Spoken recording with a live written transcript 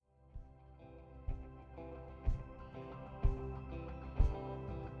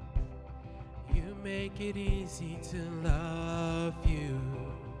make it easy to love you.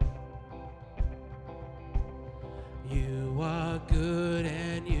 You are good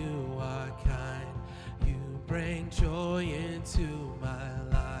and you are kind. You bring joy into my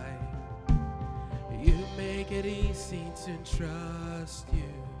life. You make it easy to trust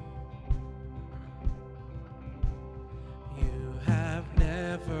you. You have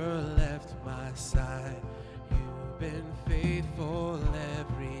never left my side. You've been faithful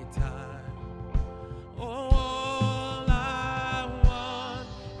every time. All I want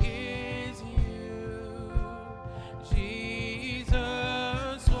is you,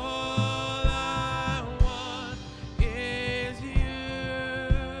 Jesus. All I want is you.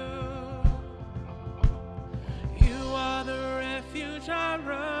 You are the refuge I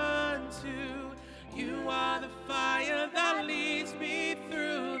run to. You are the fire that leads me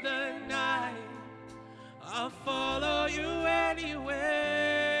through the night. I'll follow you anywhere.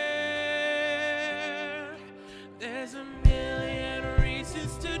 There's a million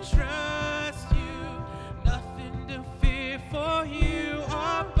reasons to trust you. Nothing to fear, for you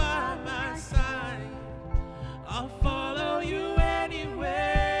are by my side. I'll follow you anywhere.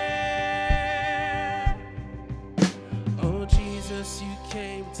 Oh Jesus, you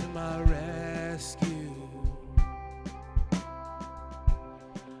came to my rescue.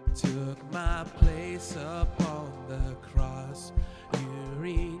 Took my place upon the cross. You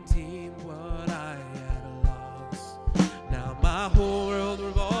redeemed what I had lost. Now my whole world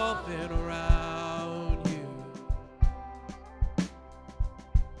revolving around you.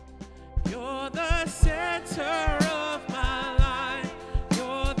 You're the center of my life.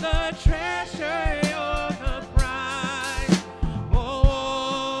 You're the treasure. You're the prize.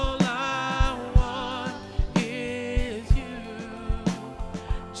 All I want is you,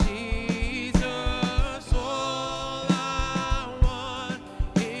 Jesus. All I want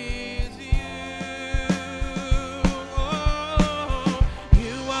is you. Oh,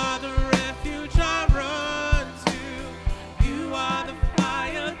 you are the refuge I run to. You are the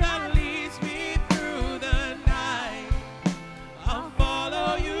fire that leads me through the night. I'll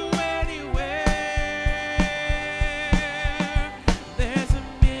follow you anywhere. There's a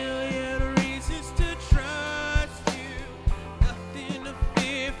million reasons to trust you. Nothing to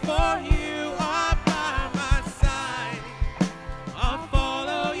fear, for you are by my side. I'll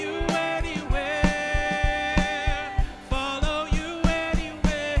follow you anywhere. Follow you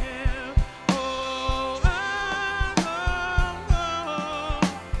anywhere. Oh,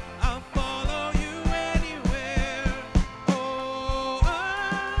 I'll follow you anywhere. Oh,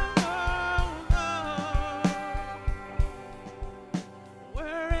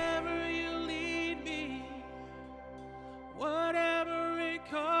 wherever you lead me, whatever it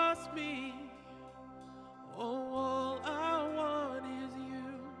costs me. Oh, all I want is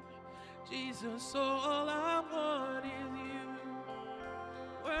you, Jesus. All I want is you.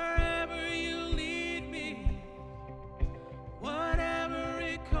 Wherever you lead me, whatever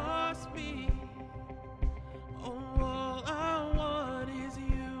it costs me. Oh, all I want is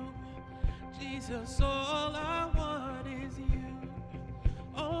you, Jesus. All I want is you.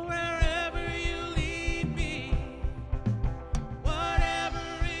 Oh, wherever you lead me, whatever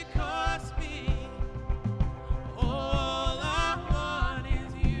it costs me. All I want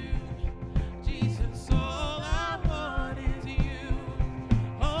is you, Jesus.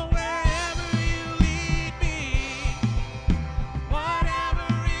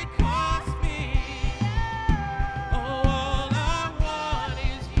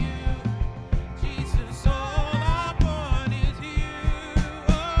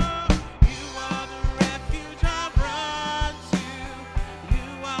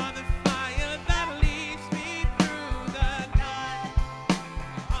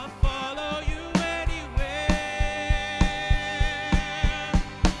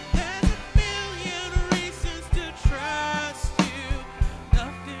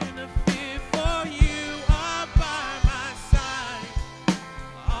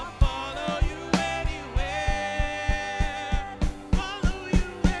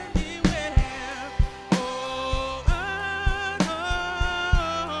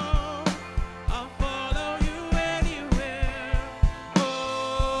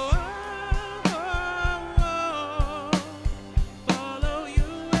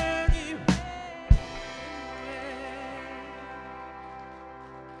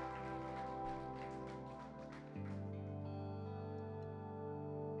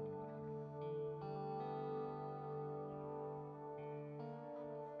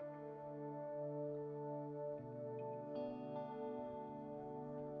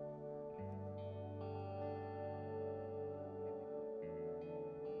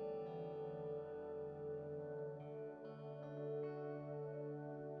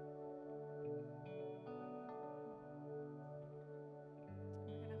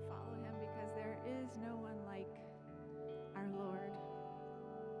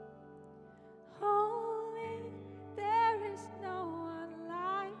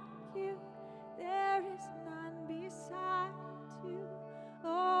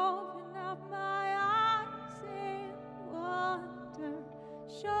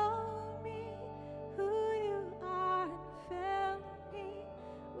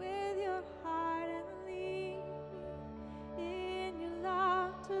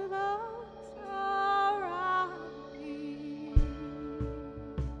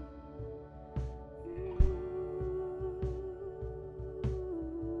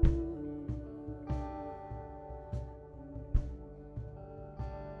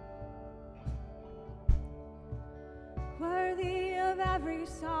 every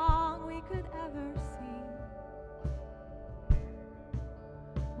song we could ever sing,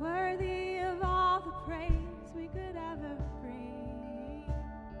 worthy of all the praise we could ever bring,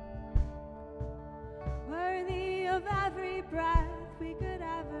 worthy of every breath we could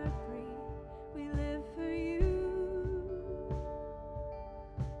ever breathe. We live for you.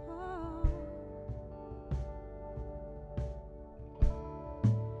 Oh.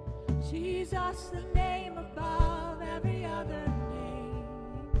 Jesus, the name above every other name.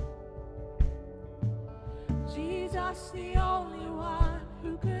 Jesus, the only one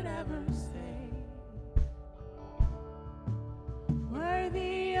who could ever save.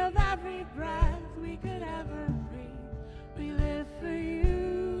 Worthy of every breath we could ever breathe. We live for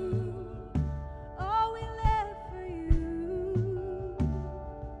you. Oh, we live for you.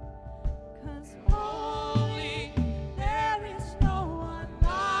 'Cause holy, there is no one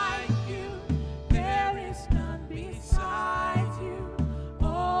like you. There is none beside you.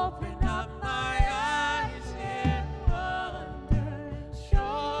 Open up my eyes in wonder and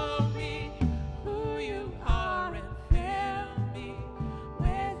show me who you are and fill me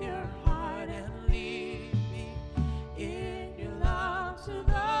with your heart and lead me in your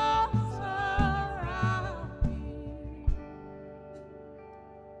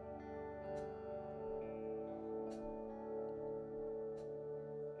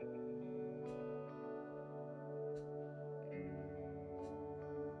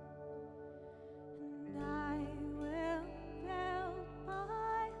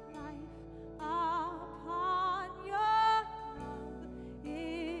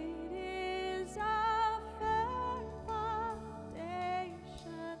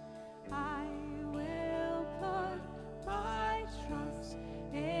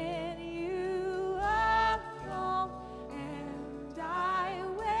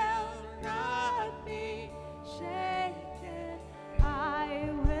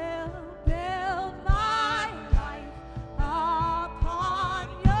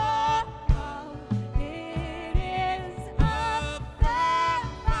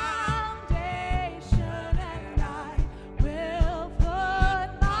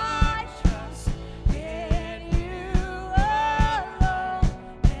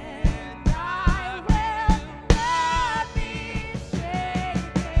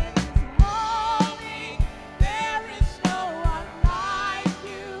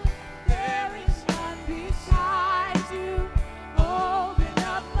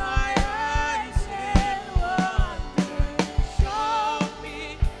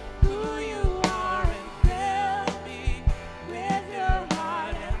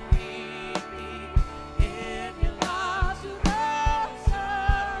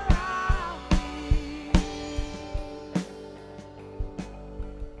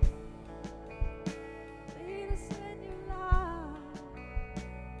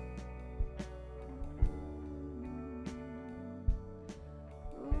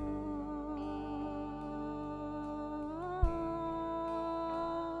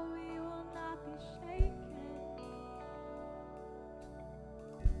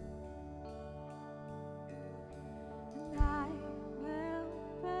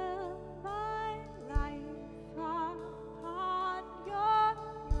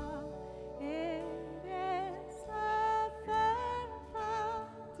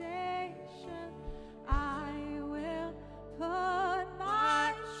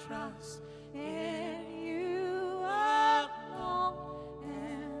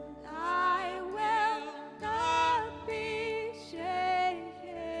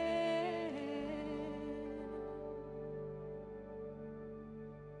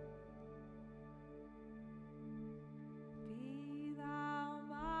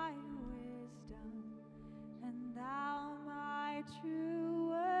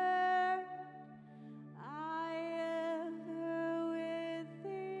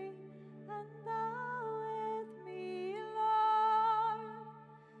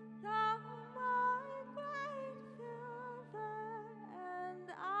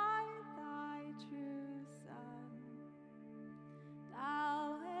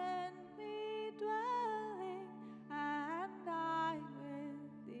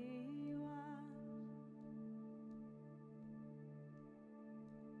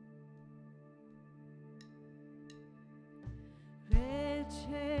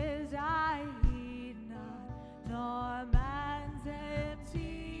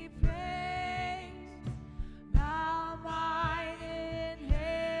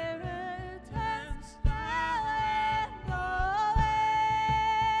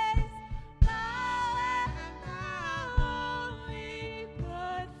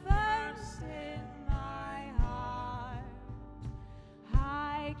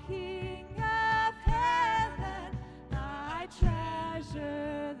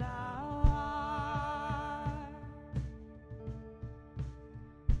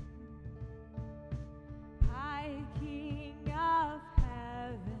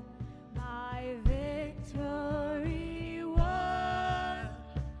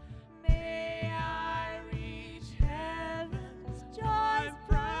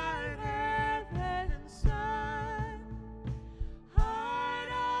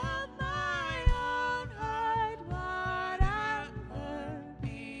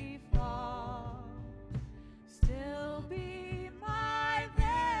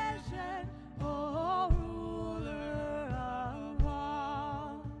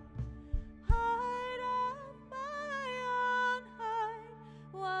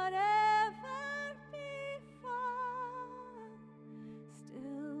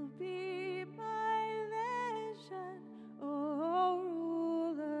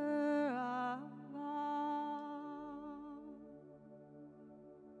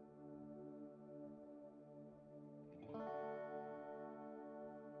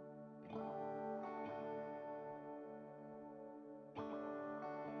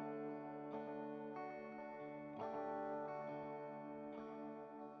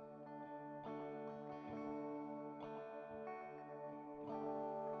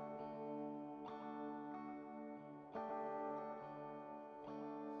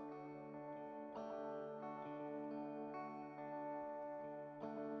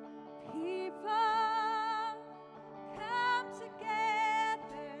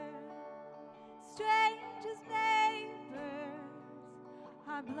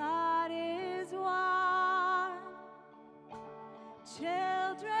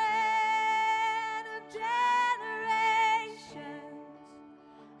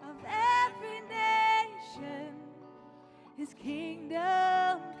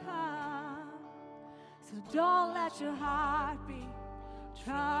don't let your heart be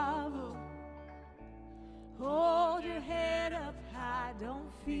troubled. Hold your head up high,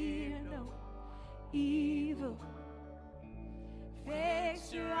 don't fear no evil.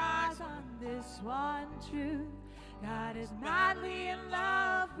 Fix your eyes on this one truth. God is madly in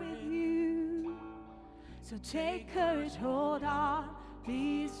love with you. So take courage, hold on,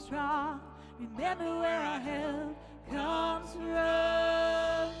 be strong. Remember where our help comes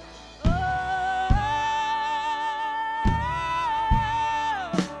from.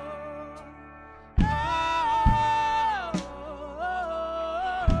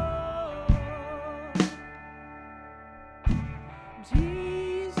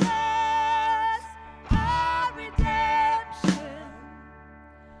 Jesus, our redemption,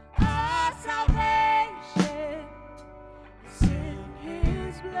 our salvation is in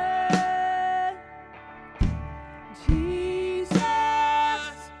His blood. Jesus,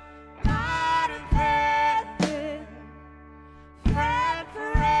 light of heaven, friend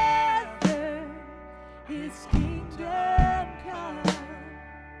forever, His kingdom come.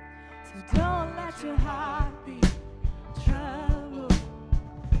 So don't let your heart be troubled.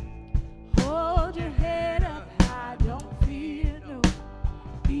 Hold your head up high, don't fear no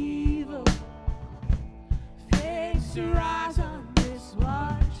evil. Fix your eyes on this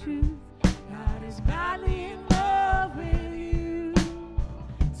one truth. God is madly in love with you.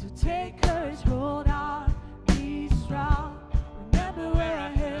 So take courage, hold on, be strong. Remember where our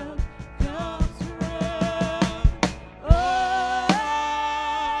help comes from.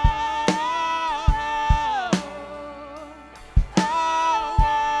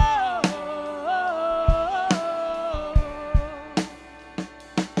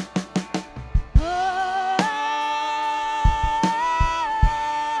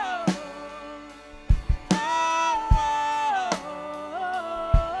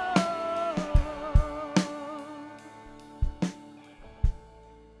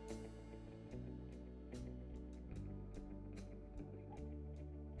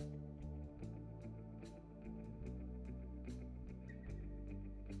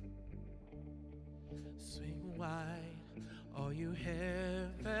 Swing wide, all you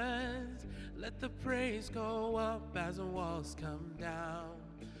heavens, let the praise go up as the walls come down.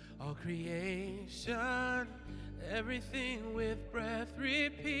 All creation, everything with breath,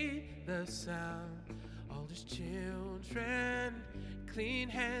 repeat the sound. All His children, clean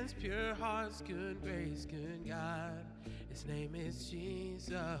hands, pure hearts, good grace, good God. His name is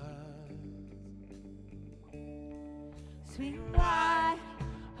Jesus. Swing wide,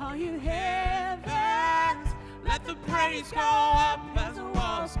 all you heavens, let the praise go up as the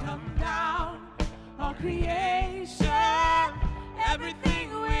walls come down. All creation, everything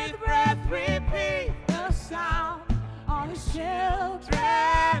with breath, repeat the sound. All His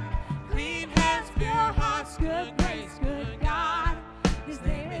children, clean hands, pure hearts, good grace, good God. His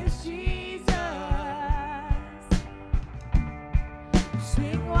name is Jesus.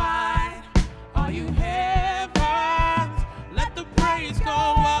 Swing wide, all you heavens, let the praise go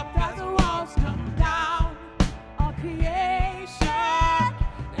up as the walls come down. All creation,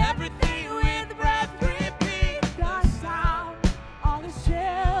 everything with breath, repeat the sound. All His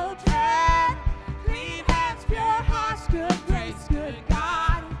children, clean hands, pure hearts, good grace, good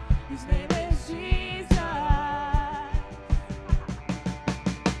God. His name is Jesus.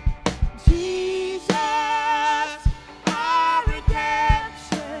 Jesus, our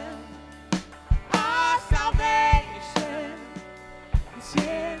redemption, our salvation is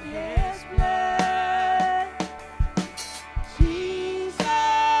in His blood. Jesus,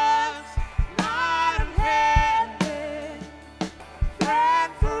 light of heaven,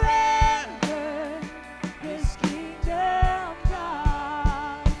 friend forever, His kingdom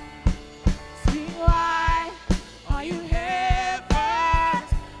come. Sing wide, all you heavens,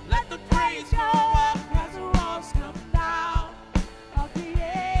 let the praise go up as the walls come down. All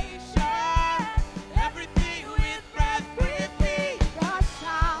creation, everything with breath, repeat the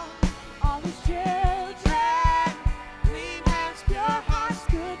sound. All His children, clean hands, pure hearts,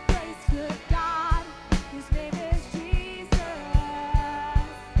 good grace, good God. His name is Jesus.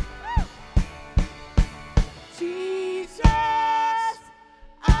 Jesus,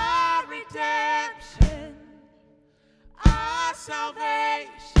 our redemption, our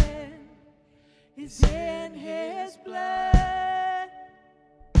salvation is in His blood.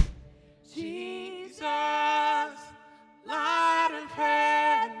 Jesus, light of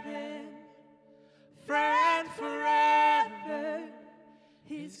heaven, friend forever,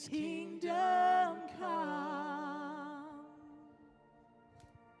 His kingdom come.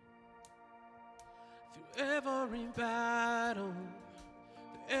 Through every battle,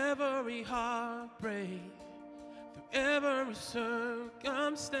 through every heartbreak, every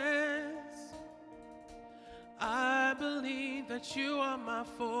circumstance. I believe that you are my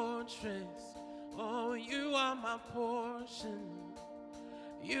fortress. Oh, you are my portion.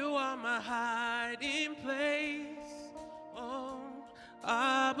 You are my hiding place. Oh,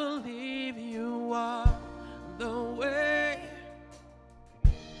 I believe you are the way,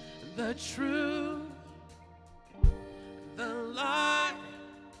 the truth, the light.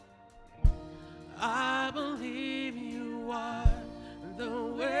 I believe you are the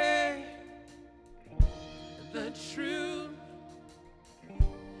way, the truth,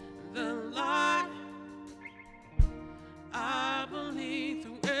 the light. I believe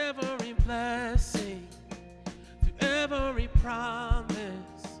through every blessing, through every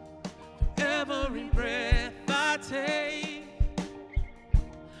promise, through every breath I take.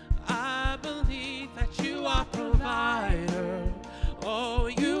 I believe that you are provider. Oh,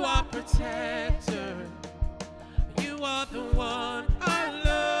 you are protector. You are the one I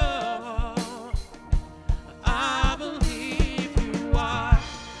love. I believe you are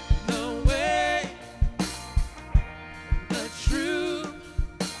the way, the truth,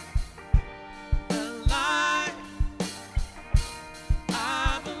 the light.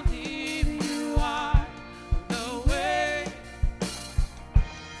 I believe you are the way,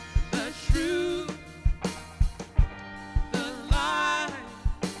 the truth, the light.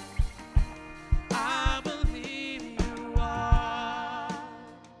 I believe you are.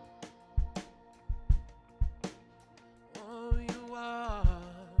 Oh, you are.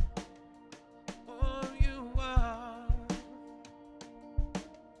 Oh, you are.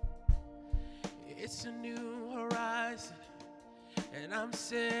 It's a new horizon, and I'm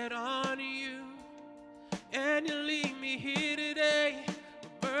set on you. And you leave me here today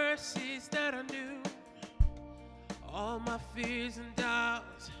with mercies that I knew. All my fears and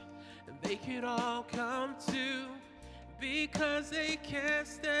doubts, and they could all come to, because they can't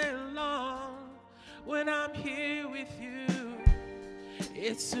stay long when I'm here with you.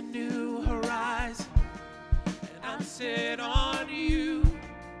 It's a new horizon, and I'm set on you.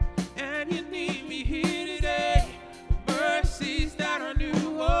 And you need me here today, mercies that I knew.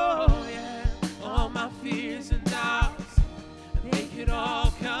 Oh yeah, all my fears and doubts, they could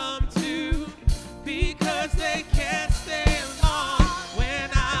all come to, because they can't stay long when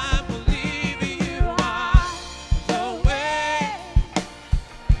I believe you are the way,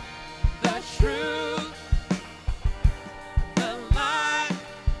 the truth, the light.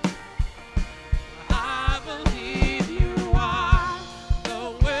 I believe you are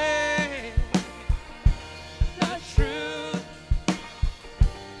the way, the truth,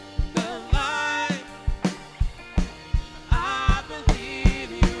 the light. I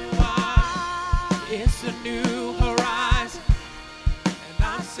believe you are. It's a new horizon, and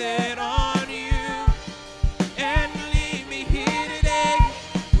I'm set on you. And you leave me here today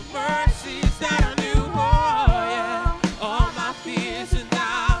with mercies that I knew. Oh yeah, all my fears and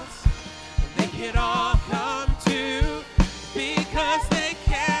doubts, they can all come to, because they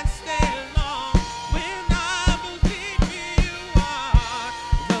can't stay long when I believe you are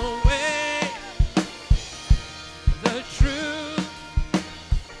the way, the truth,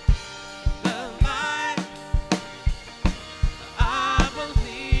 the light. I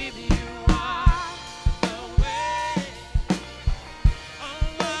believe you are the way. Oh,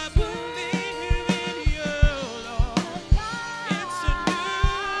 I believe in you, Lord. It's a new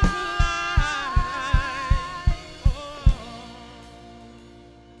life. Oh.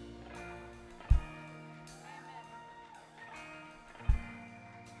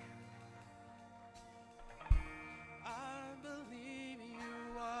 I believe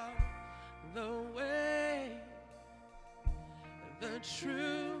you are the way, the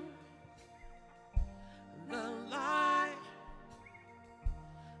truth.